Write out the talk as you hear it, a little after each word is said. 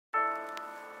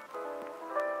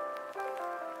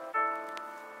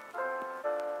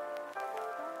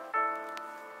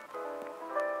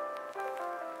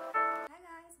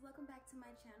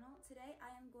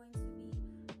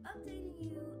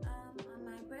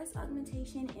breast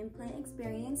augmentation implant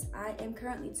experience. I am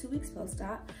currently 2 weeks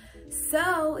post-op.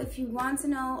 So if you want to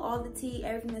know all the tea,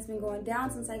 everything that's been going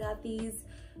down since I got these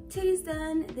titties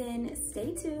done, then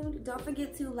stay tuned. Don't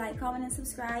forget to like, comment, and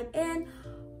subscribe. And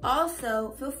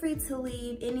also, feel free to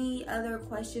leave any other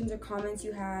questions or comments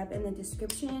you have in the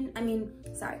description.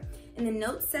 In the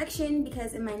notes section,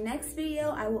 because in my next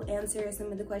video, I will answer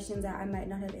some of the questions that I might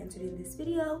not have answered in this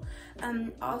video.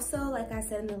 Also, like I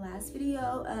said in the last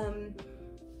video,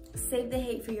 save the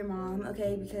hate for your mom,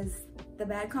 okay? Because the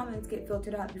bad comments get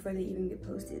filtered out before they even get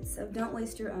posted. So don't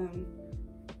waste your own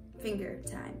finger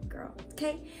time, girl,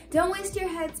 okay? Don't waste your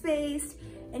headspace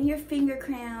and your finger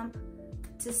cramp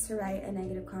just to write a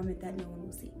negative comment that no one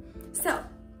will see. So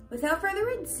without further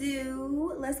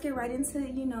ado, let's get right into,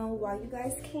 why you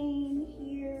guys came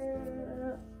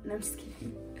here. No, I'm just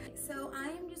kidding. So I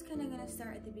am just kind of gonna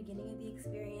start at the beginning of the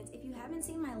experience. If you haven't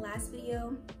seen my last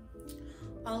video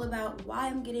all about why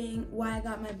I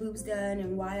got my boobs done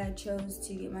and why I chose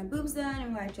to get my boobs done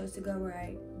and why I chose to go where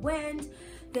I went,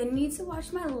 then you need to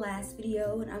watch my last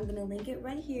video, and I'm gonna link it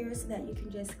right here so that you can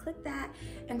just click that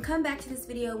and come back to this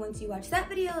video once you watch that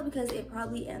video, because it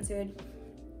probably answered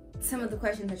some of the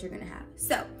questions that you're gonna have.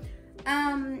 So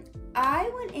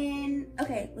I went in,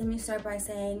 okay, let me start by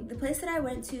saying the place that I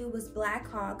went to was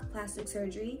BlackHawk Plastic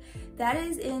Surgery. That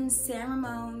is in San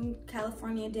Ramon,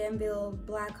 California, Danville,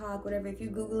 BlackHawk, whatever. If you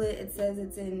Google it, it says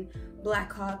it's in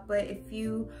BlackHawk, but if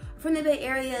you are from the Bay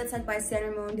Area, it's like by San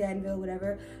Ramon, Danville,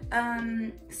 whatever.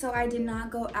 So I did not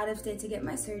go out of state to get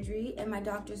my surgery, and my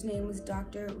doctor's name was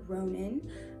Dr. Ronan.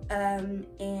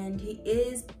 And he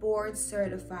is board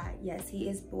certified. Yes, he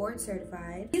is board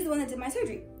certified. He's the one that did my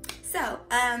surgery. So,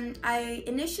 I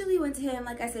initially went to him,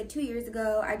 like I said, 2 years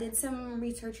ago. I did some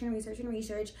research,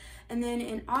 and then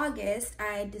in August,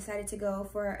 I decided to go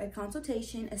for a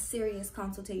consultation, a serious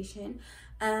consultation,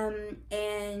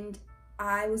 and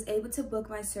I was able to book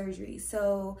my surgery.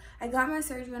 So, I got my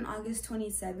surgery on August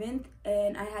 27th,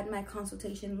 and I had my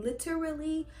consultation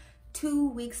literally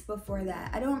 2 weeks before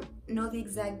that. I don't know the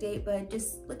exact date, but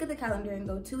just look at the calendar and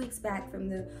go 2 weeks back from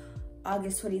the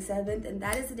August 27th, and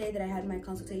that is the day that I had my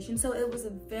consultation. So it was a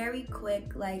very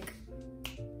quick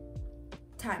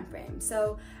time frame.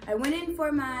 So I went in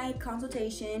for my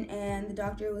consultation, and the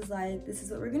doctor was like, this is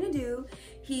what we're gonna do.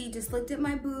 He just looked at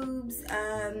my boobs,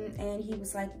 and he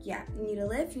was like, yeah, you need a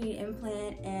lift, you need an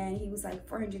implant, and he was like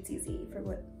 400 cc for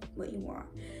what you want.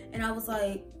 And I was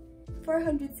like,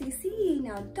 400 cc?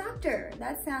 Now doctor,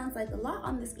 that sounds like a lot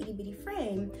on this itty bitty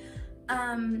frame.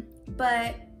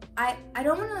 But I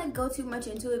don't want to go too much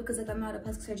into it, because I'm not a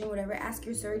plastic surgeon, whatever. Ask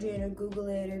your surgeon or Google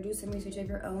it or do some research of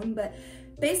your own. But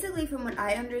basically, from what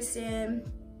I understand,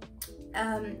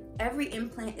 every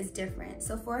implant is different.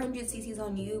 So 400 cc's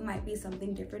on you might be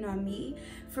something different on me.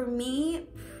 For me,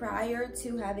 prior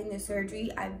to having the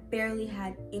surgery, I barely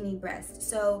had any breast.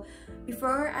 So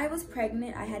before I was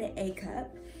pregnant, I had an A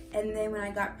cup. And then when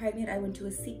I got pregnant, I went to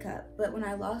a C cup. But when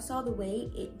I lost all the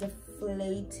weight, it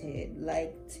deflated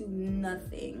to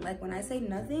nothing. When I say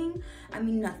nothing, I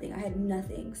mean nothing. I had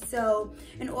nothing. So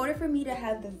in order for me to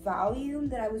have the volume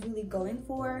that I was really going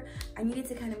for, I needed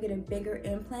to kind of get a bigger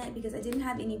implant, because I didn't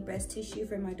have any breast tissue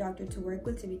for my doctor to work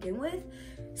with to begin with.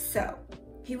 So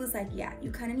he was like, yeah,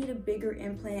 you kind of need a bigger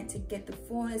implant to get the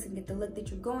fullness and get the look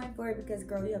that you're going for, because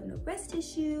girl, you have no breast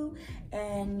tissue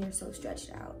and you're so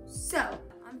stretched out. So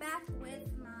I'm back with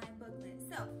my booklet.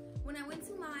 So when I went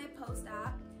to my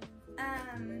post-op,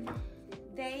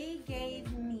 they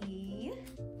gave me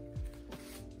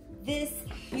this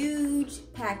huge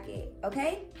packet,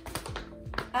 okay?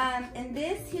 And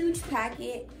this huge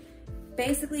packet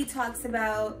basically talks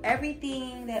about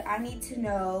everything that I need to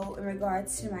know in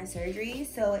regards to my surgery.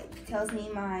 So it tells me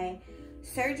my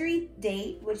surgery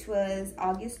date, which was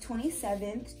August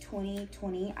 27th,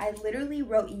 2020. I literally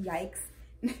wrote yikes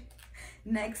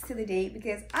next to the date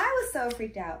because I was so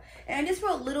freaked out. And I just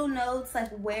wrote little notes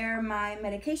like where my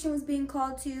medication was being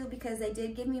called to, because they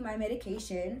did give me my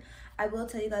medication. I will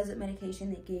tell you guys what medication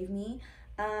they gave me.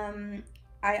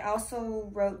 I also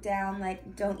wrote down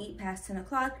like don't eat past 10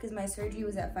 o'clock because my surgery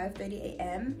was at 5:30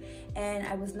 a.m. and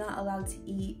I was not allowed to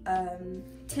eat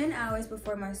 10 hours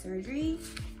before my surgery.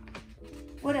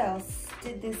 What else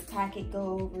did this packet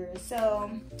go over?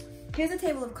 So here's a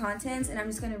table of contents, and I'm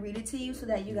just going to read it to you so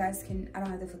that you guys can, I don't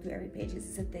have to flip through every page. This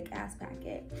is a thick ass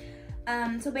packet.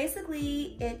 So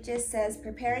basically it just says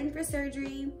preparing for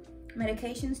surgery,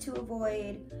 medications to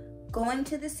avoid, going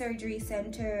to the surgery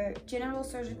center, general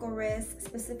surgical risk,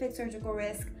 specific surgical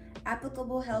risk,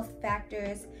 applicable health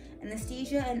factors,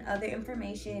 anesthesia and other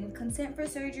information, consent for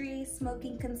surgery,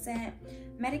 smoking consent,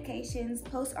 medications,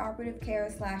 post-operative care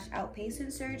 /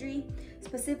 outpatient surgery,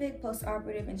 specific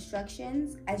post-operative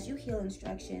instructions, as you heal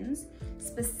instructions,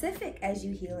 specific as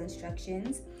you heal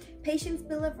instructions, patient's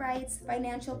bill of rights,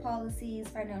 financial policies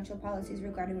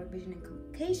regarding revision and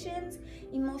complications,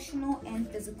 emotional and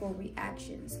physical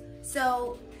reactions.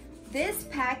 So this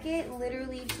packet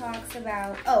literally talks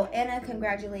about, oh, and a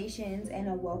congratulations and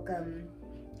a welcome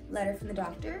letter from the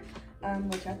doctor,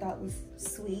 which I thought was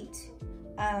sweet.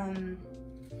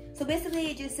 So basically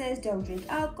it just says don't drink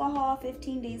alcohol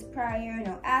 15 days prior,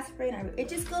 no aspirin. It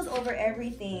just goes over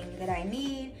everything that I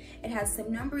need. It has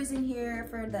some numbers in here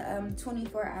for the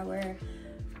 24-hour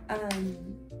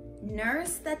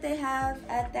nurse that they have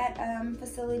at that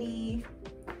facility.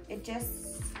 It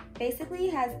just basically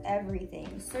has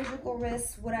everything. Surgical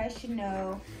risks, what I should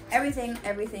know, everything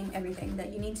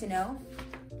that you need to know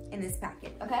in this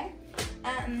packet, okay?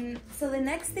 So the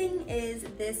next thing is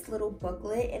this little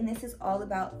booklet, and this is all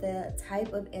about the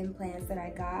type of implants that I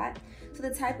got. So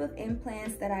the type of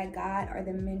implants that I got are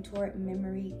the Mentor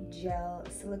Memory Gel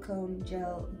Silicone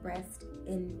Gel Breast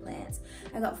Implants.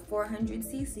 I got 400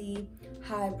 cc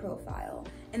high profile.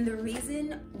 And the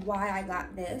reason why I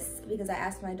got this, because I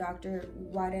asked my doctor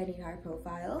why do I need high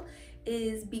profile,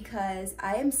 is because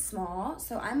I am small.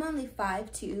 So I'm only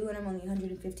 5'2" and I'm only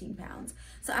 115 pounds.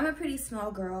 So I'm a pretty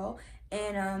small girl.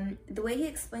 And the way he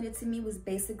explained it to me was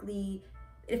basically,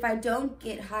 if I don't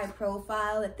get high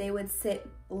profile, that they would sit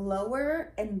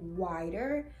lower and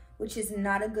wider, which is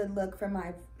not a good look for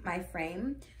my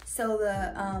frame. So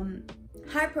the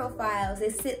high profiles, they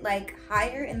sit like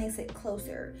higher and they sit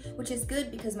closer, which is good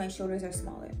because my shoulders are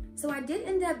smaller. So I did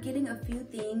end up getting a few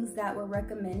things that were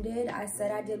recommended. I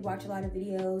said I did watch a lot of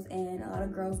videos and a lot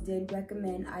of girls did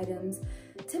recommend items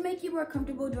to make you more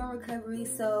comfortable during recovery.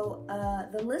 So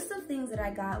the list of things that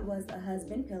I got was a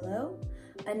husband pillow,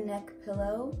 a neck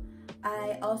pillow.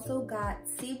 I also got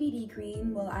CBD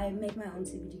cream. Well, I make my own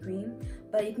CBD cream,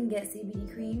 but you can get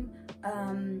CBD cream.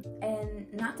 And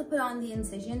not to put on the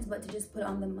incisions, but to just put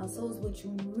on the muscles, which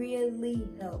really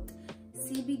helped.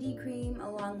 CBD cream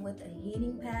along with a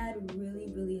heating pad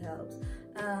really helps.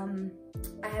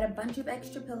 I had a bunch of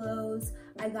extra pillows.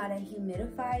 I got a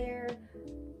humidifier.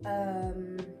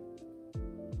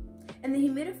 And the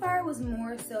humidifier was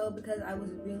more so because I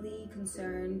was really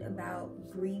concerned about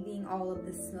breathing all of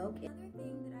the smoke. Another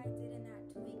thing that I did in that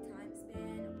 2-week time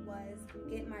span was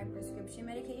get my prescription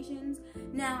medications.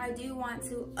 Now I do want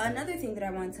to, another thing that I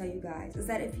want to tell you guys is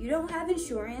that if you don't have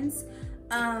insurance,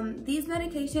 these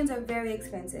medications are very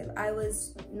expensive. I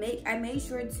made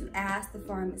sure to ask the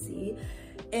pharmacy,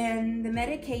 and the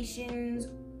medications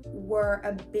were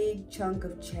a big chunk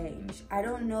of change. I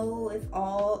don't know if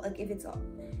all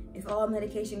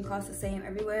medication costs the same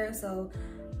everywhere, so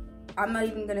I'm not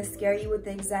even gonna scare you with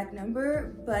the exact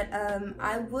number, but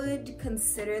I would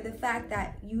consider the fact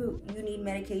that you need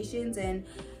medications, and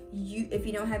if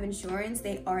you don't have insurance,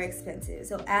 they are expensive.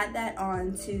 So add that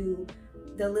on to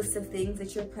the list of things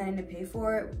that you're planning to pay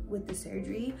for with the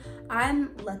surgery.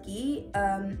 I'm lucky.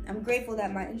 I'm grateful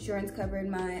that my insurance covered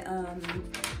my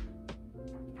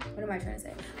what am I trying to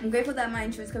say? I'm grateful that my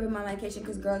insurance covered my medication,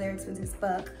 because girl, they're expensive as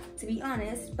fuck, to be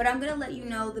honest. But I'm gonna let you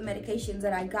know the medications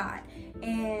that I got.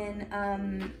 And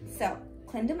so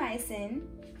clindamycin,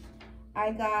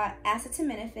 I got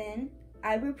acetaminophen,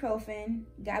 ibuprofen,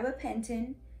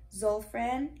 gabapentin,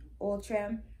 Zofran,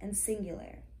 Ultram, and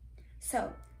Singulair.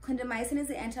 So clindamycin is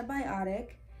an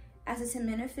antibiotic.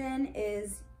 Acetaminophen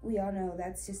is, we all know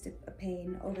that's just a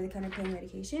pain, over-the-counter pain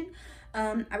medication.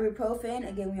 Ibuprofen,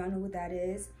 again, we all know what that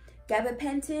is.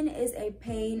 Gabapentin is a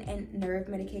pain and nerve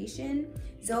medication.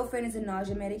 Zofran is a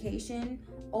nausea medication.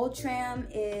 Ultram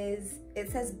is, it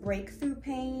says breakthrough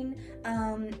pain,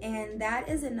 and that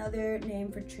is another name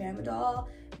for tramadol.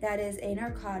 That is a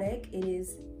narcotic. It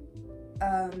is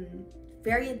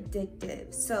very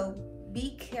addictive, so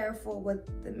be careful with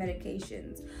the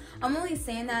medications. I'm only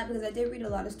saying that because I did read a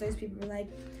lot of stories. People were like,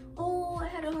 oh, I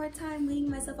had a hard time weaning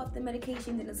myself off the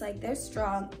medications, and it's like, they're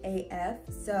strong AF.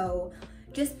 So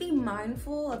just be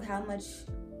mindful of how much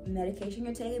medication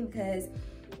you're taking, because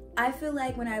I feel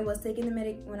like when I was taking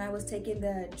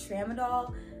the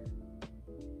tramadol,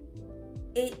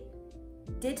 it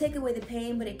did take away the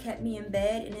pain, but it kept me in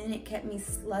bed, and then it kept me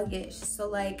sluggish. So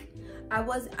like,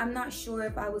 I'm not sure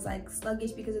if I was like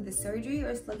sluggish because of the surgery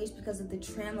or sluggish because of the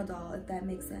tramadol, if that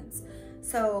makes sense.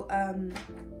 So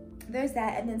there's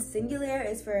that. And then Singulair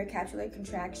is for capsular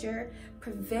contracture,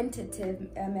 preventative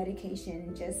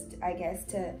medication, just I guess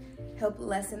to help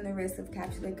lessen the risk of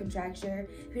capsular contracture.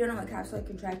 If you don't know what capsular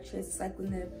contracture is, it's like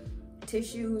when the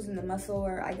tissues and the muscle,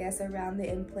 or I guess around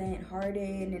the implant,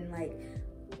 harden and like,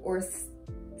 or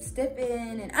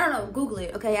stiffen, and I don't know, Google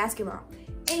it, okay, ask your mom.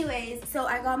 Anyways, so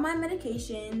I got my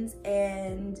medications,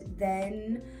 and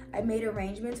then I made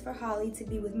arrangements for Holly to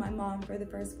be with my mom for the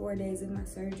first 4 days of my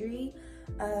surgery.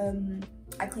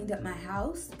 I cleaned up my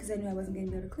house because I knew I wasn't gonna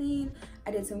be able to clean.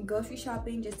 I did some grocery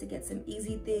shopping just to get some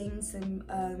easy things, some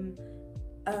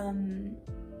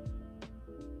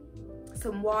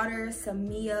water, some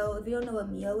Mio. If you don't know what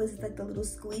Mio is, it's like the little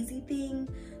squeezy thing,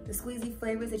 the squeezy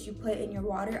flavors that you put in your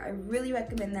water. I really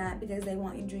recommend that because they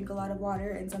want you to drink a lot of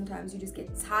water, and sometimes you just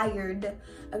get tired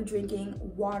of drinking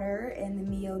water, and the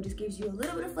Mio just gives you a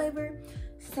little bit of flavor.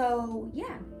 So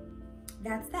yeah,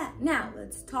 that's that. Now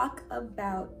let's talk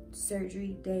about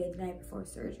surgery day, the night before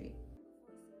surgery.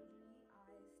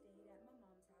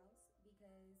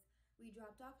 We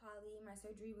dropped off Holly. My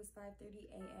surgery was 5:30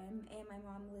 a.m. and my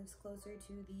mom lives closer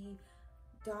to the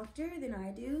doctor than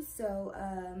I do, so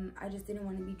I just didn't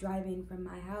want to be driving from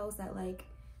my house at like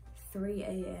 3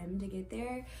 a.m. to get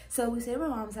there. So we stayed at my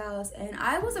mom's house, and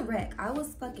I was a wreck. I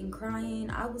was fucking crying.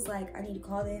 I was like, I need to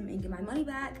call them and get my money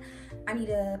back. I need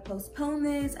to postpone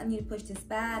this. I need to push this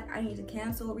back. I need to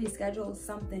cancel, reschedule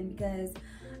something, because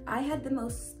I had the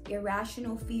most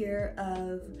irrational fear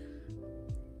of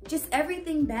just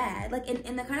everything bad. Like,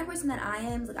 and the kind of person that I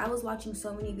am, like, I was watching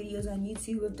so many videos on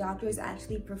YouTube of doctors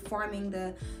actually performing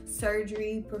the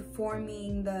surgery,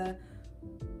 performing the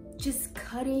just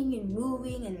cutting and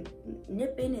moving and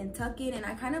nipping and tucking, and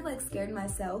I kind of like scared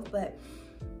myself. But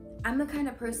I'm the kind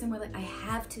of person where like I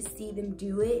have to see them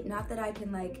do it. Not that I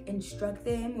can like instruct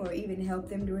them or even help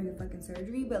them during the fucking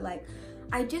surgery, but like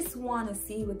I just want to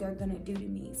see what they're gonna do to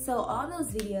me. So all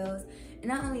those videos, and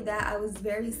not only that, I was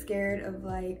very scared of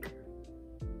like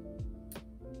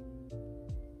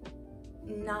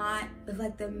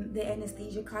the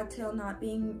anesthesia cocktail not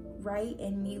being right,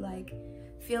 and me like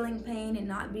feeling pain and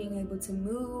not being able to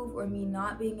move, or me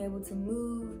not being able to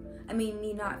move. I mean,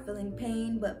 me not feeling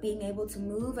pain but being able to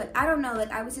move. Like, I don't know,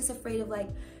 like I was just afraid of like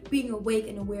being awake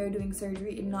and aware during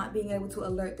surgery and not being able to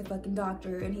alert the fucking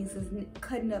doctor, and he's just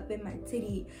cutting up in my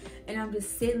titty and I'm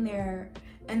just sitting there,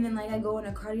 and then like I go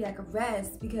into cardiac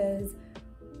arrest because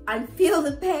I feel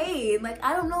the pain. Like,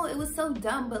 I don't know, it was so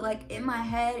dumb, but like in my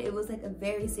head it was like a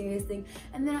very serious thing.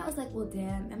 And then I was like, well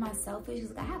damn, am I selfish?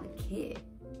 Because like, I have a kid.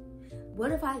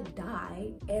 What if I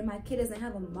die and my kid doesn't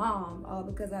have a mom, all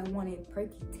because I wanted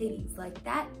perky titties? Like,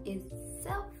 that is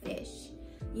selfish,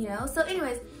 you know? So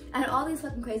anyways, I had all these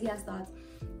fucking crazy ass thoughts,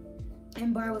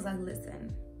 and Bar was like,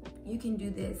 listen, you can do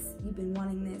this. You've been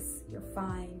wanting this. You're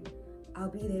fine. I'll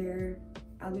be there.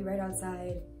 I'll be right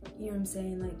outside. You know what I'm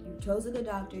saying? Like, you chose a good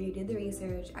doctor. You did the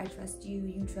research. I trust you.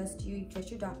 You trust you. You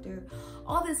trust your doctor.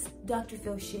 All this Dr.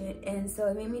 Phil shit. And so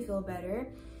it made me feel better.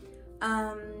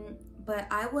 But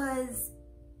I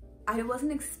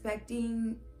wasn't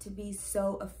expecting to be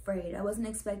so afraid. I wasn't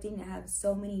expecting to have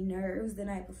so many nerves the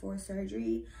night before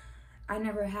surgery. I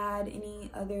never had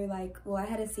any other, like, well, I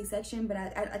had a C-section, but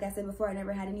I like I said before, I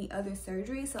never had any other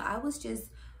surgery. So I was just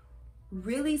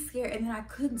really scared. And then I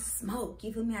couldn't smoke,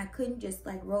 you feel me? I couldn't just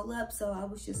like roll up. So I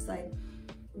was just like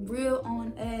real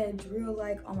on edge, real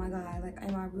like, oh my God, like,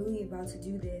 am I really about to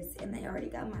do this? And they already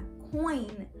got my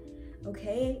coin,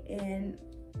 okay? And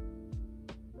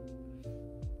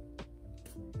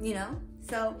you know,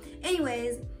 so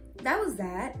anyways, that was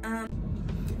that.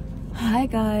 Hi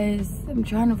guys, I'm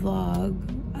trying to vlog.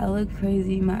 I look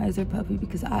crazy, my eyes are puffy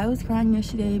because I was crying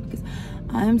yesterday because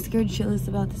I'm scared shitless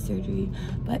about the surgery.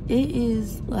 But it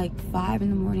is like 5 in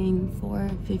the morning,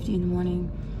 4:50 in the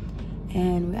morning,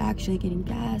 and we're actually getting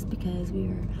gas because we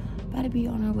are about to be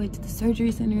on our way to the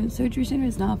surgery center. The surgery center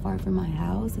is not far from my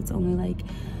house. It's only like,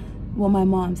 well, my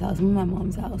mom's house. I'm in my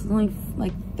mom's house. It's only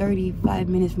like 35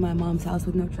 minutes from my mom's house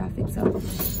with no traffic. So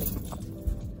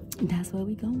that's where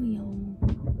we going,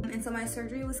 y'all. And so my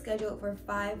surgery was scheduled for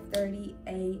 5:30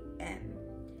 a.m.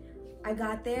 I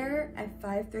got there at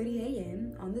 5:30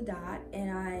 a.m. on the dot,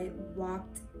 and I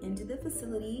walked into the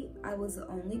facility. I was the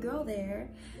only girl there.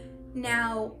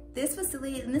 Now, this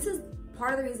facility, and this is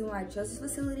part of the reason why I chose this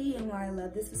facility and why I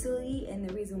love this facility, and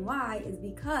the reason why is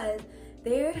because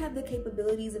they have the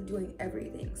capabilities of doing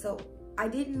everything. So I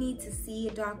didn't need to see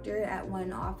a doctor at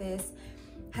one office,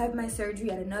 have my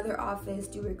surgery at another office,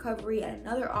 do recovery at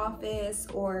another office,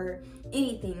 or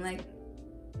anything. Like,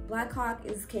 BlackHawk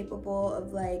is capable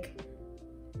of like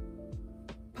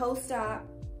post-op,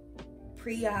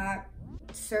 pre-op,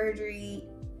 surgery,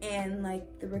 and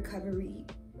like the recovery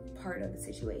part of the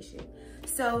situation.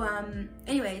 So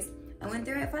anyways, I went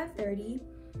there at 5:30.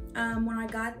 When I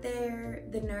got there,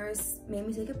 the nurse made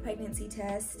me take a pregnancy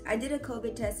test. I did a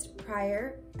COVID test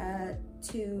prior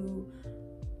to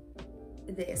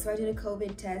this. So I did a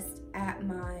COVID test at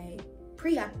my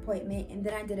pre-op appointment, and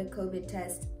then I did a COVID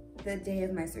test the day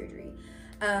of my surgery.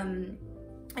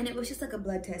 And it was just like a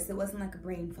blood test. It wasn't like a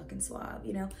brain fucking swab,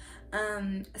 you know?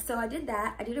 So I did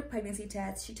that. I did a pregnancy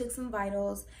test. She took some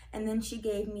vitals, and then she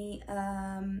gave me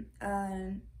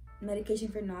medication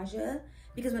for nausea.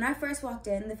 Because when I first walked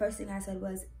in, the first thing I said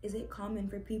was, is it common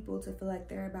for people to feel like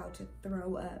they're about to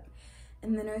throw up?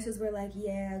 And the nurses were like,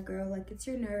 yeah, girl, like, it's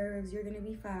your nerves. You're gonna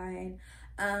be fine.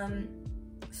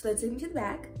 So they took me to the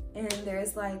back, and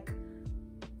there's like,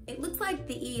 it looks like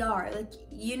the ER. Like,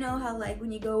 you know how like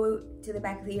when you go to the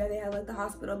back of the ER, they have like the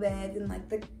hospital beds and like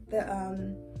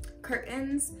the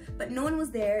curtains, but no one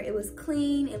was there. It was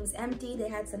clean, it was empty. They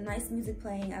had some nice music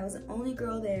playing. I was the only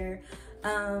girl there.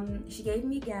 She gave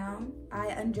me a gown. I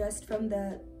undressed from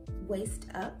the waist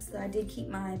up, so I did keep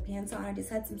my pants on. I just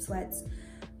had some sweats.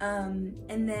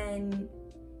 And then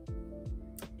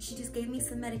she just gave me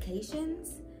some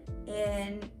medications,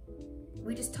 and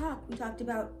we just talked. We talked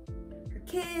about her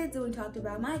kids, and we talked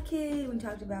about my kid. We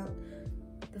talked about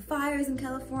the fires in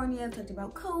California. We talked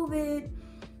about COVID.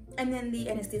 And then the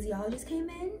anesthesiologist came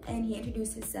in, and he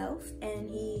introduced himself, and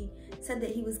he said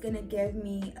that he was gonna give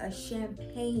me a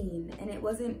champagne. And it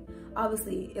wasn't,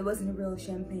 obviously, it wasn't a real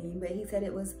champagne, but he said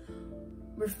it was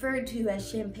referred to as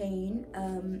champagne,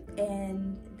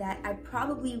 and that I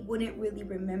probably wouldn't really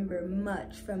remember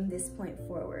much from this point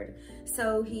forward.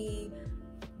 So he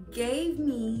gave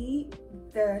me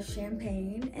the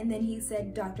champagne, and then he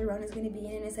said, Dr. Rona's gonna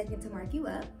be in a second to mark you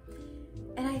up.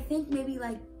 And I think maybe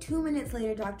like 2 minutes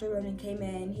later, Dr. Ronan came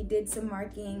in, he did some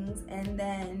markings, and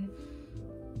then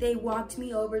they walked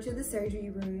me over to the surgery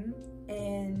room,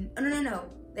 and, oh, no.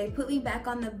 They put me back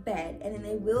on the bed, and then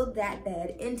they wheeled that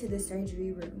bed into the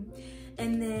surgery room.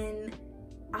 And then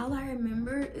all I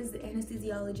remember is the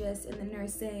anesthesiologist and the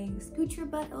nurse saying, scoot your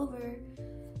butt over.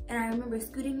 And I remember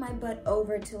scooting my butt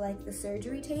over to like the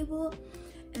surgery table.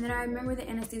 And then I remember the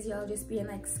anesthesiologist being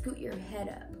like, scoot your head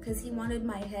up, because he wanted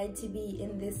my head to be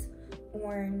in this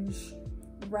orange,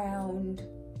 round,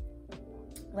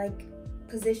 like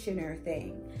positioner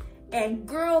thing. And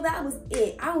girl, that was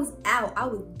it. I was out. I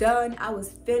was done. I was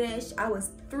finished. I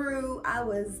was through. I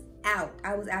was out.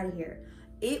 I was out of here.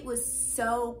 It was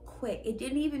so quick. It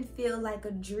didn't even feel like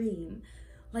a dream.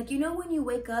 Like, you know when you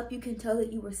wake up, you can tell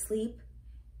that you were asleep?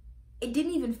 It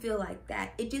didn't even feel like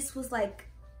that. It just was like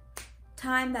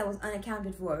time that was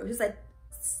unaccounted for. It was just like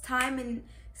time in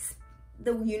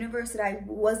the universe that I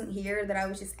wasn't here, that I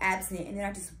was just absent, and then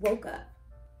I just woke up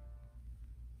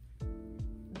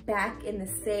back in the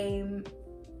same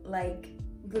like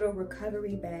little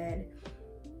recovery bed.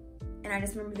 And I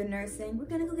just remember the nurse saying, we're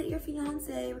gonna go get your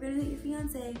fiance, we're gonna get your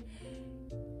fiance.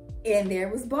 And there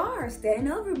was Bar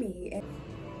standing over me. And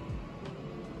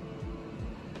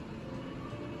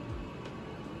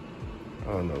I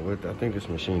don't know what, I think this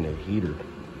machine a heater.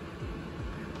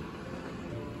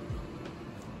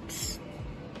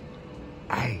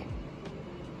 Hey.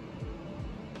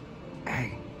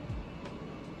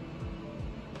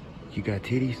 You got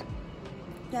titties?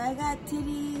 Yeah, I got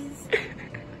titties.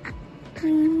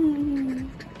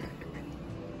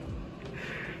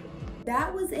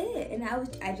 That was it. And I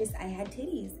had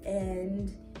titties,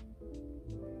 and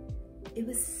it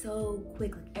was so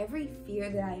quick. Like every fear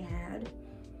that I had,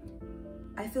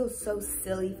 I feel so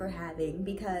silly for having,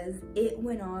 because it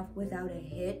went off without a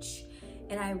hitch.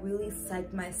 And I really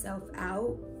psyched myself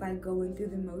out by going through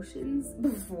the motions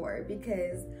before,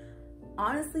 because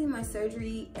honestly, my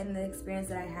surgery and the experience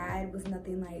that I had was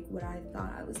nothing like what I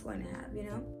thought I was going to have, you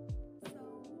know?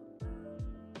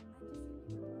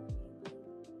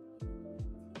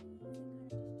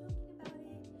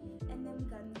 And then we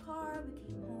got in the car, we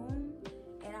came home,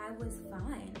 and I was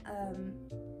fine.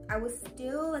 I was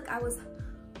still, like, I was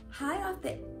high off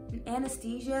the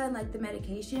anesthesia and like the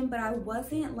medication, but I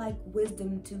wasn't like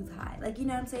wisdom tooth high. Like, you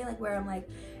know what I'm saying? Like where I'm like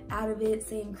out of it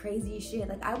saying crazy shit.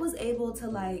 Like I was able to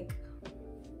like,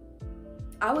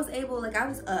 I was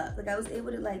up. Like I was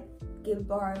able to like give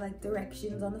Bar like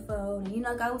directions on the phone. And, you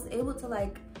know, like I was able to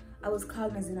like, I was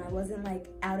cognizant. I wasn't like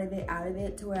out of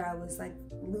it to where I was like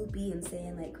loopy and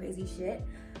saying like crazy shit.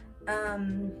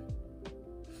 And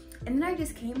then I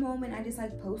just came home and I just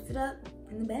like posted up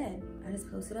in the bed. I just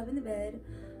posted up in the bed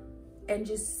and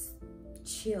just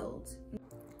chilled.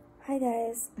 Hi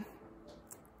guys,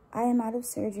 I am out of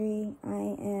surgery.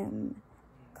 I am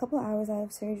a couple hours out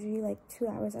of surgery, like 2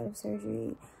 hours out of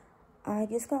surgery. I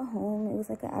just got home. It was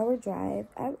like an hour drive.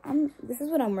 This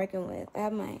is what I'm working with. I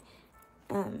have my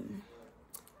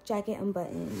jacket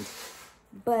unbuttoned.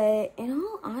 But in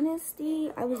all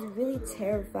honesty, I was really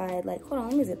terrified. Like, hold on,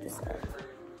 let me zip this up.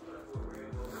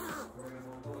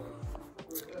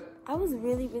 I was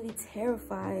really, really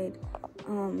terrified.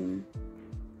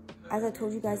 As I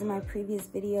told you guys in my previous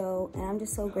video, and I'm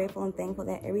just so grateful and thankful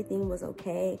that everything was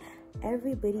okay.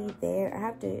 Everybody there, I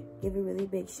have to give a really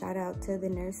big shout out to the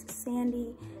nurse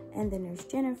Sandy and the nurse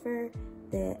Jennifer,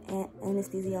 the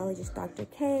anesthesiologist Dr.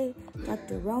 K,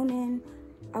 Dr. Ronan.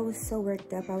 I was so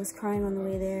worked up. I was crying on the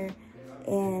way there.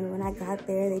 And when I got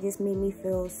there, they just made me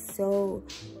feel so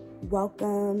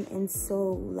welcome and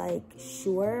so like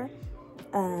sure.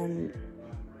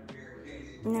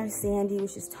 Nurse Sandy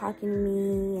was just talking to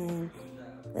me, and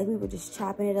like we were just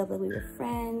chopping it up like we were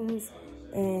friends,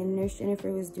 and Nurse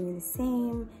Jennifer was doing the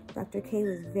same. Dr. K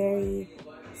was very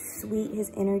sweet.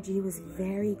 His energy was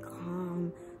very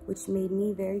calm, which made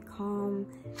me very calm.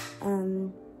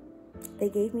 They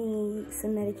gave me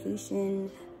some medication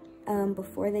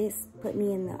before they put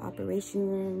me in the operation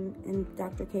room, and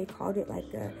Dr. K called it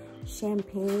like a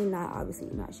champagne,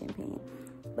 obviously not champagne,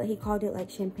 but he called it like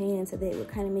champagne, and so that it would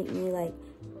kind of make me like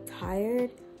tired.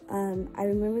 I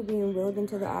remember being wheeled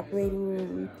into the operating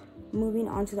room, moving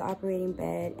onto the operating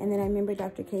bed, and then I remember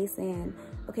Dr. K saying,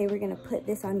 okay, we're gonna put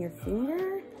this on your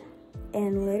finger.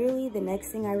 And literally the next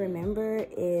thing I remember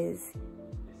is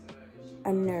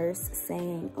a nurse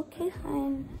saying, okay,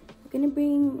 hon, we're gonna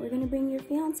bring your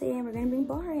fiance in, we're gonna bring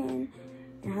Bar in.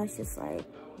 And I was just like,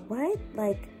 what?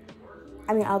 Like,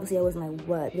 I mean, obviously I wasn't like,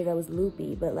 what, because I was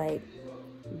loopy, but like,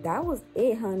 that was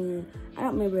it, honey. I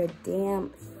don't remember a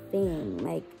damn thing.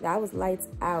 Like, that was lights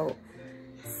out.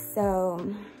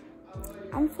 So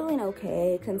I'm feeling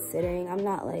okay, considering I'm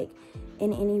not like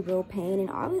in any real pain, and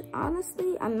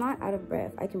honestly, I'm not out of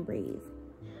breath. I can breathe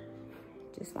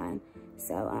just fine.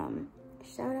 So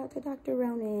shout out to Dr.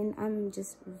 Ronan. I'm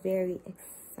just very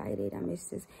excited. I'm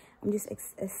just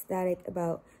ecstatic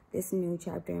about this new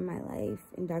chapter in my life.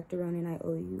 And Dr. Ronan, I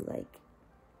owe you like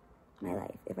my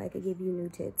life. If I could give you new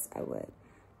tits, I would,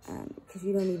 because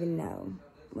you don't even know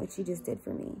what you just did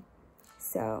for me.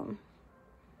 So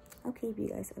I'll keep you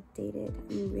guys updated.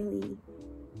 I'm really,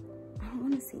 I don't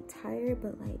want to say tired,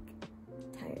 but like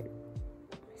tired.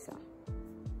 So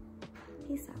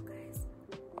peace out, guys.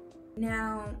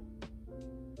 Now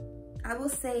I will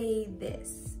say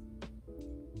this: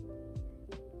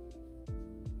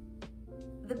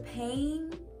 the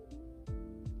pain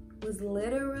was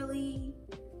literally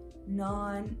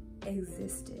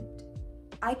non-existent.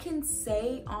 I can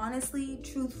say honestly,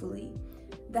 truthfully,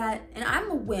 that, and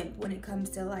I'm a wimp when it comes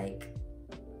to like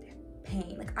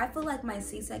pain. Like, I feel like my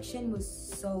C-section was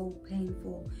so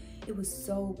painful. It was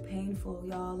so painful,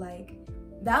 y'all. Like,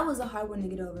 that was a hard one to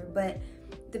get over. But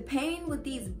the pain with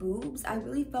these boobs, I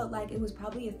really felt like it was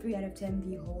probably a 3 out of 10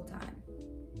 the whole time.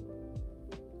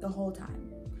 The whole time.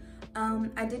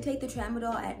 I did take the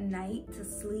tramadol at night to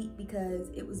sleep because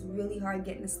it was really hard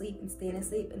getting to sleep and staying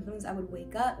asleep. And sometimes I would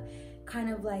wake up kind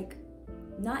of like,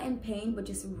 not in pain, but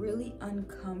just really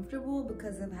uncomfortable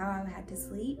because of how I had to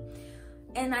sleep.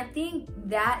 And I think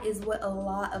that is what a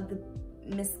lot of the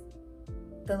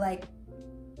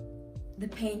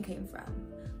pain came from.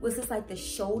 Was just like the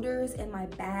shoulders and my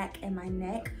back and my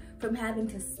neck from having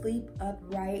to sleep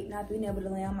upright, not being able to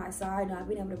lay on my side, not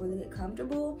being able to really get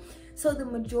comfortable. So the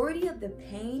majority of the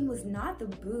pain was not the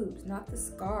boobs, not the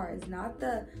scars, not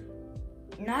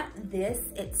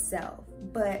this itself,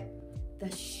 but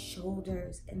the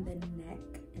shoulders and the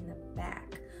neck and the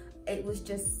back. It was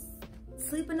just,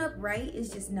 sleeping upright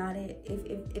is just not it.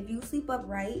 If you sleep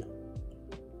upright,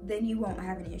 then you won't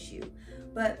have an issue.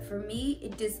 But for me,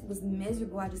 it just was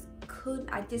miserable. And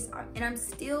I'm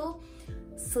still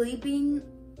sleeping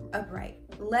upright.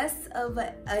 Less of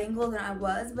an angle than I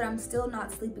was, but I'm still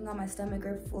not sleeping on my stomach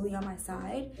or fully on my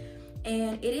side.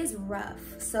 And it is rough.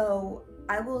 So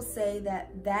I will say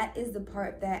that that is the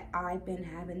part that I've been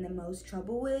having the most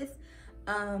trouble with.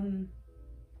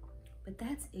 But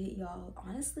that's it, y'all.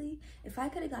 Honestly, if I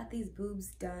could have got these boobs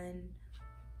done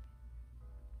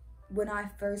when I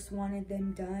first wanted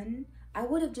them done, I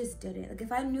would have just done it. Like,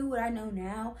 if I knew what I know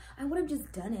now, I would have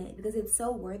just done it because it's so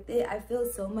worth it. I feel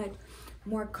so much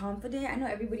more confident. I know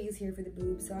everybody is here for the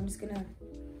boobs, so I'm just gonna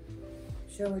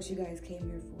show what you guys came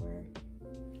here for.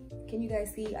 Can you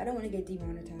guys see? I don't want to get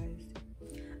demonetized.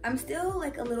 I'm still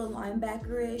like a little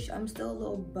linebacker-ish. I'm still a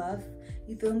little buff.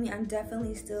 You feel me? I'm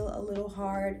definitely still a little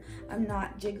hard. I'm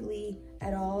not jiggly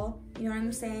at all. You know what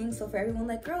I'm saying? So for everyone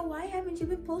like, girl, why haven't you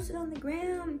been posted on the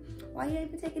gram? Why you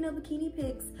ain't been taking no bikini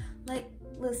pics? Like,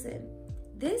 listen,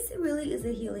 this really is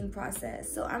a healing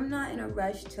process. So I'm not in a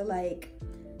rush to like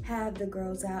have the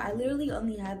girls out. I literally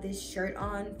only have this shirt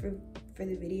on for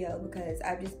the video because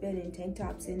I've just been in tank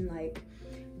tops and like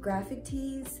graphic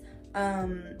tees. I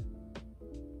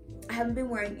haven't been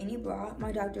wearing any bra.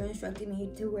 My doctor instructed me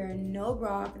to wear no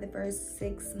bra for the first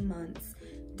 6 months.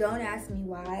 Don't ask me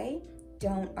why.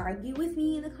 Don't argue with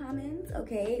me in the comments,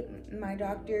 okay? My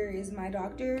doctor is my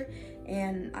doctor,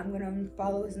 and I'm gonna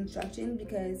follow his instructions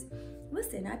because,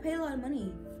 listen, I paid a lot of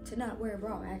money to not wear a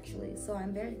bra, actually. So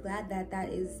I'm very glad that that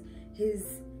is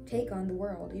his take on the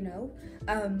world, you know?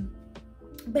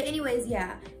 But anyways,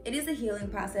 yeah, it is a healing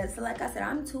process. So like I said,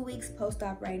 I'm 2 weeks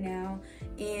post-op right now,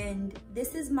 and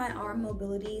this is my arm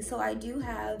mobility. So I do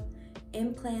have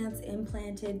implants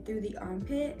implanted through the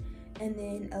armpit, and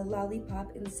then a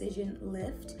lollipop incision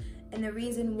lift. And the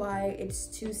reason why it's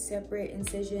 2 separate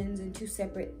incisions and 2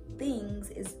 separate things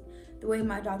is the way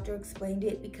my doctor explained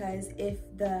it, because if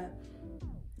the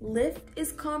lift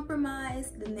is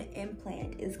compromised, then the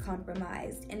implant is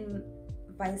compromised, and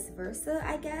vice versa,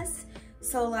 I guess.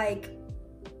 So like,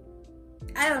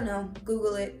 I don't know,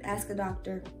 Google it, ask a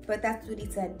doctor, but that's what he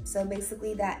said. So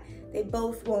basically that they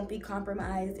both won't be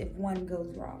compromised if one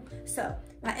goes wrong. So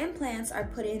my implants are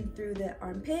put in through the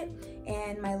armpit,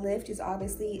 and my lift is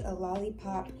obviously a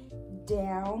lollipop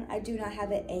down. I do not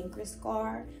have an anchor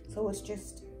scar, so it's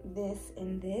just this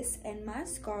and this, and my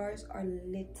scars are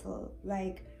little,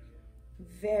 like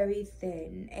very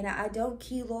thin, and I don't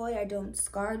keloid, I don't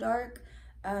scar dark.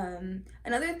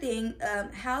 Another thing,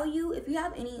 if you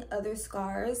have any other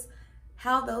scars,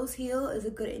 how those heal is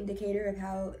a good indicator of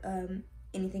how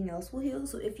anything else will heal.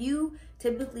 So if you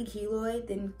typically keloid,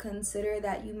 then consider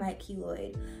that you might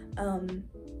keloid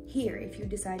here if you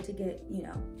decide to get, you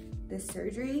know, this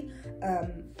surgery.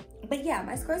 But yeah,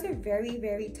 my scars are very,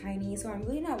 very tiny, so I'm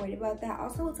really not worried about that.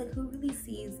 Also, it's like, who really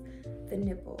sees the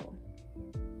nipple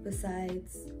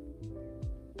besides,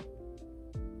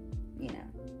 you know,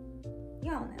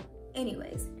 y'all know.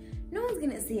 Anyways, no one's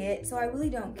gonna see it, so I really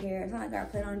don't care. It's not like I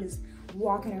plan on just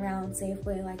walking around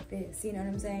Safeway like this, you know what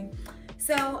I'm saying?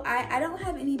 So I don't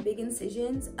have any big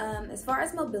incisions. As far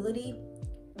as mobility,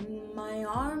 my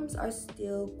arms are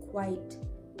still quite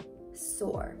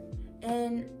sore,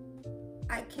 and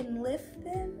I can lift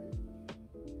them,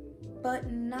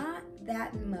 but not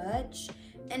that much.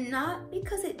 And not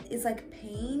because it is like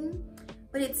pain,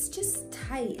 but it's just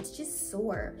tight, it's just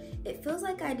sore. It feels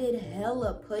like I did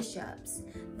hella push-ups,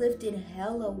 lifted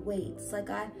hella weights. Like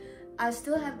I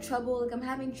still have trouble, like I'm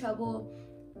having trouble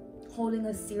holding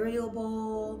a cereal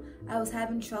bowl. I was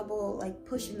having trouble like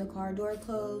pushing the car door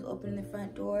closed, opening the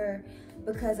front door,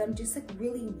 because I'm just like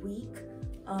really weak.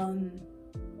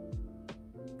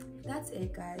 That's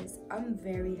it, guys. I'm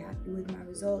very happy with my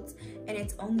results, and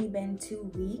it's only been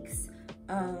 2 weeks.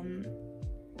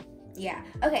 Yeah,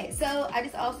 okay, so I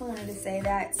just also wanted to say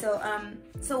that, so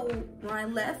when I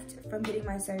left from getting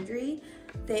my surgery,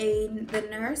 the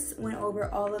nurse went over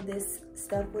all of this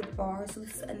stuff with Bar. So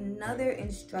this is another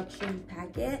instruction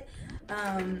packet,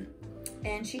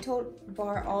 and she told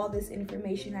Bar all this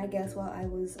information, I guess, while I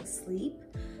was asleep,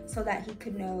 so that he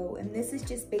could know. And this is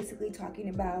just basically talking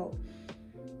about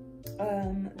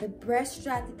the breast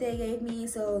strap that they gave me.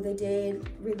 So they did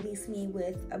release me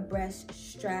with a breast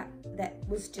strap that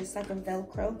was just like a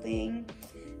Velcro thing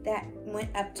that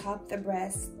went up top the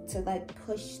breast to like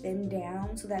push them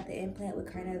down so that the implant would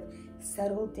kind of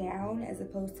settle down, as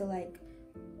opposed to like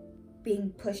being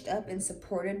pushed up and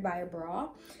supported by a bra.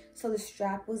 So the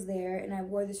strap was there, and I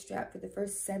wore the strap for the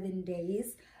first 7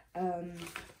 days.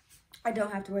 I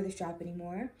don't have to wear the strap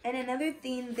anymore. And another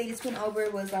thing they just went over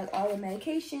was like all the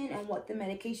medication and what the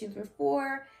medications were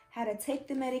for, how to take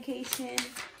the medication.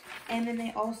 And then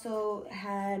they also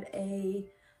had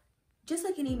just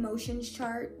like an emotions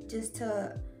chart, just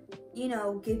to, you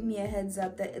know, give me a heads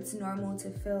up that it's normal to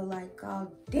feel like,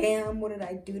 oh damn, what did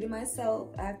I do to myself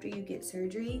after you get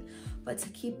surgery? But to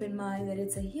keep in mind that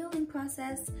it's a healing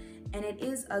process, and it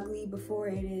is ugly before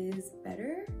it is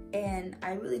better. And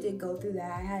I really did go through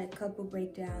that. I had a couple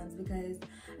breakdowns because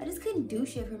I just couldn't do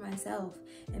shit for myself,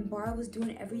 and Bar was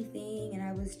doing everything, and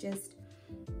I was just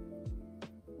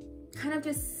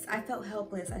I felt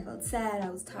helpless. I felt sad.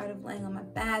 I was tired of laying on my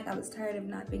back. I was tired of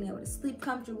not being able to sleep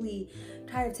comfortably,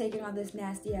 tired of taking all this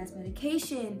nasty ass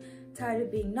medication, tired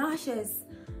of being nauseous.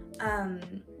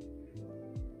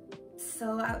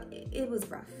 So it was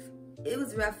rough. It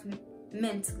was rough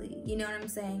mentally, you know what I'm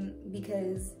saying?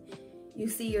 Because you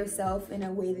see yourself in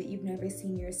a way that you've never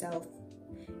seen yourself,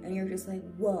 and you're just like,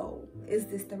 whoa, is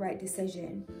this the right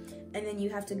decision? And then you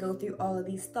have to go through all of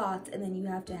these thoughts, and then you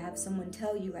have to have someone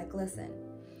tell you, like, listen,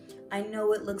 I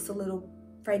know it looks a little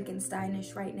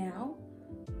Frankensteinish right now,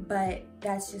 but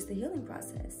that's just the healing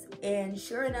process. And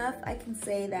sure enough, I can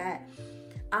say that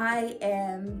I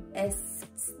am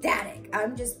ecstatic.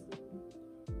 I'm just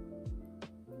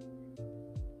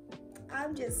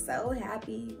so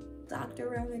happy. Dr.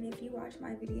 Roman, if you watch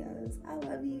my videos, I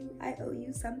love you. I owe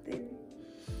you something.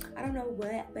 I don't know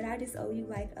what, but I just owe you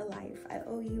like a life. I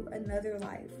owe you another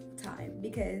lifetime,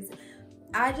 because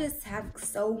I just have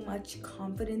so much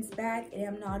confidence back, and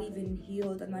I'm not even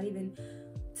healed. I'm not even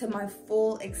to my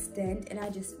full extent, and I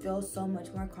just feel so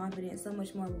much more confident, so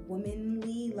much more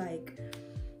womanly. Like,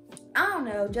 I don't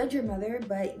know, judge your mother,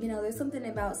 but you know, there's something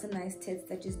about some nice tits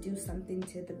that just do something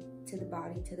to the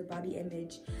body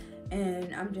image,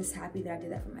 and I'm just happy that I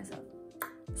did that for myself.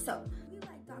 So we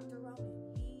like Dr. Roman.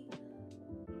 He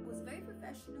was very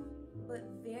professional, but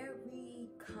very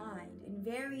kind and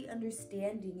very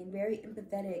understanding and very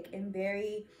empathetic and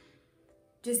very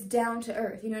just down to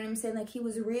earth. You know what I'm saying? Like, he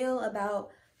was real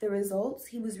about the results.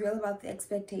 He was real about the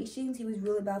expectations. He was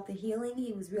real about the healing.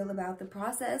 He was real about the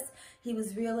process. He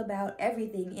was real about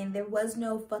everything. And there was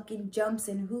no fucking jumps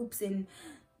and hoops and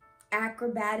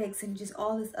acrobatics and just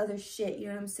all this other shit. You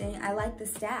know what I'm saying? I like the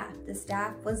staff. The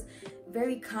staff was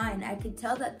very kind. I could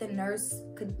tell that the nurse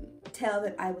could tell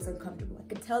that I was uncomfortable. I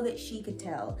could tell that she could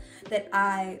tell that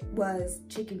I was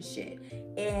chicken shit.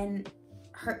 And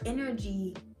her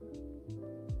energy,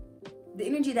 the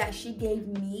energy that she gave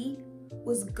me,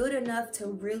 was good enough to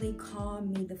really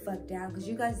calm me the fuck down. Because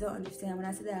you guys don't understand, when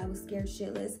I said that I was scared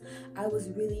shitless, I was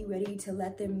really ready to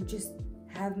let them just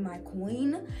have my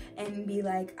coin and be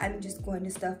like, I'm just going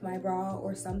to stuff my bra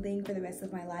or something for the rest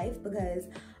of my life, because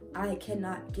I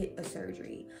cannot get a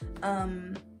surgery.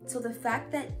 So the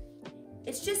fact that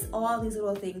it's just all these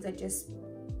little things that just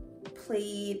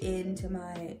played into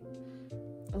my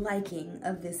liking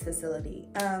of this facility.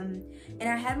 And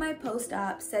I had my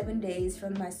post-op 7 days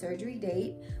from my surgery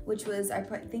date, which was, I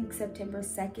think, September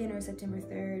 2nd or September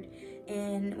 3rd.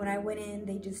 And when I went in,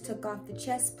 they just took off the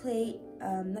chest plate,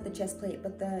 not the chest plate,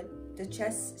 but the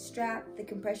chest strap, the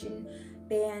compression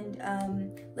band,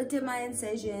 looked at my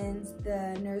incisions.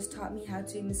 The nurse taught me how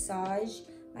to massage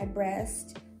my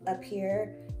breast up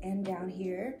here and down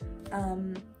here.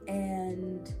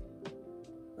 And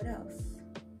what else?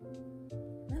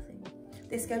 Nothing.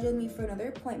 They scheduled me for another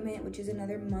appointment, which is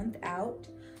another month out.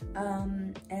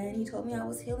 And he told me I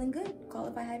was healing good. Call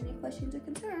if I had any questions or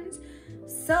concerns.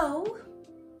 So,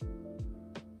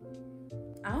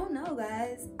 I don't know,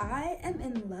 guys. I am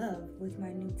in love with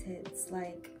my new tits.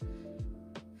 Like,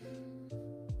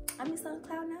 I'm just on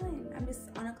cloud nine. I'm just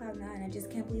on a cloud nine. I just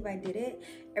can't believe I did it.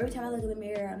 Every time I look in the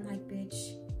mirror, I'm like,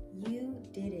 bitch, you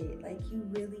did it. Like, you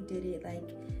really did it. Like,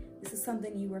 this is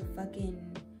something you were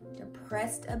fucking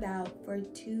depressed about for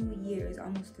 2 years,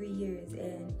 almost 3 years,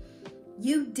 and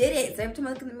you did it. So every time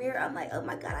I look in the mirror, I'm like, oh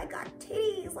my God, I got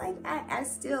titties. Like, I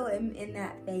still am in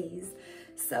that phase.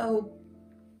 So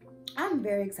I'm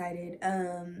very excited.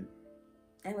 And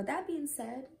with that being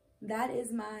said, that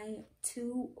is my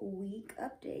 2-week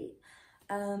update.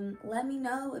 Let me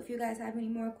know if you guys have any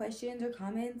more questions or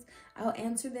comments. I'll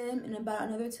answer them. In about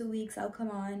another 2 weeks, I'll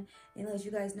come on and let you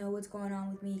guys know what's going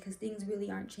on with me, because things really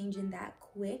aren't changing that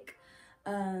quick.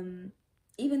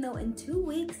 Even though in 2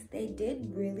 weeks, they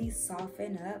did really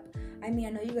soften up. I mean, I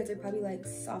know you guys are probably like,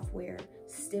 software,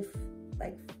 stiff,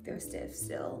 like they're stiff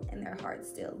still and they're hard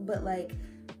still, but like,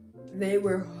 they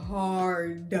were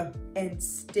hard and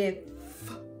stiff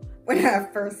when I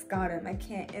first got them. I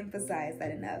can't emphasize that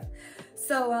enough.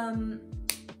 So,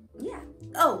 yeah.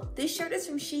 Oh, this shirt is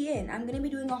from Shein. I'm gonna be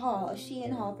doing a haul, a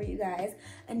Shein haul for you guys.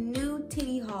 A new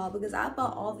titty haul, because I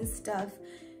bought all this stuff.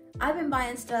 I've been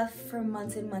buying stuff for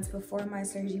months and months before my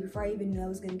surgery, before I even knew I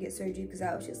was gonna get surgery, because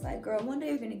I was just like, girl, one day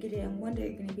you're gonna get it, and one day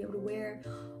you're gonna be able to wear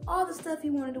all the stuff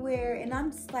you wanted to wear. And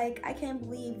I'm just like, I can't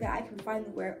believe that I can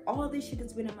finally wear all this shit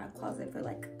that's been in my closet for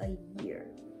like a year.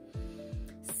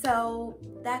 So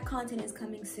that content is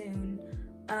coming soon.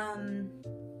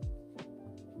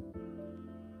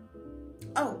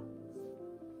 Oh,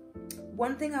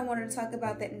 one thing I wanted to talk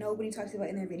about that nobody talks about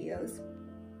in their videos: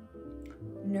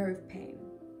 nerve pain.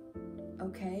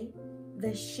 Okay,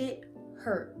 the shit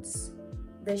hurts.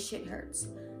 The shit hurts.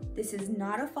 This is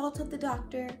not a fault of the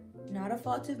doctor, not a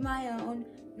fault of my own,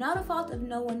 not a fault of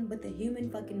no one but the human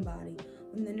fucking body.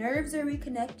 When the nerves are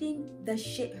reconnecting, the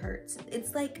shit hurts.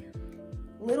 It's like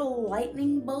little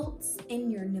lightning bolts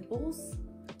in your nipples,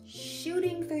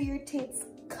 shooting through your tits,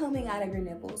 coming out of your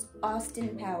nipples,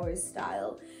 Austin Powers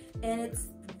style. And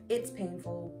it's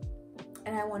painful.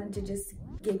 And I wanted to just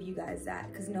give you guys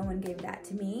that, because no one gave that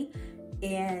to me.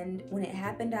 And when it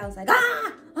happened, I was like,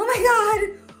 ah, oh my God,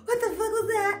 what the fuck was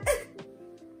that?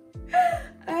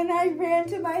 And I ran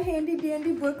to my handy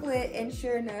dandy booklet, and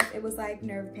sure enough, it was like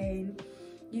nerve pain.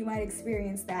 you might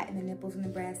experience that in the nipples and the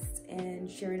breasts, and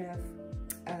sure enough,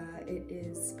 it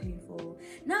is painful.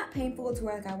 Not painful to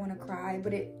where like I want to cry,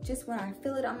 but it just, when I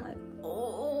feel it, I'm like,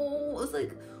 oh, it's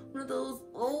like one of those,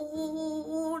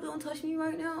 oh, don't touch me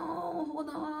right now, hold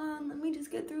on, let me just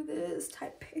get through this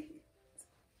type pain.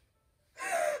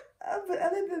 But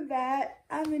other than that,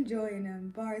 I'm enjoying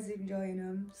them. Bars enjoying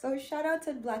them. So shout out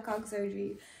to BlackHawk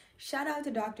Surgery. Shout out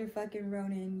to Dr. fucking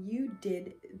Ronan. You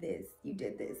did this. You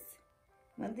did this.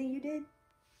 One thing you did.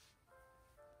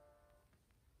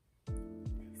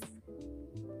 This.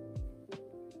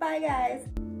 Bye, guys.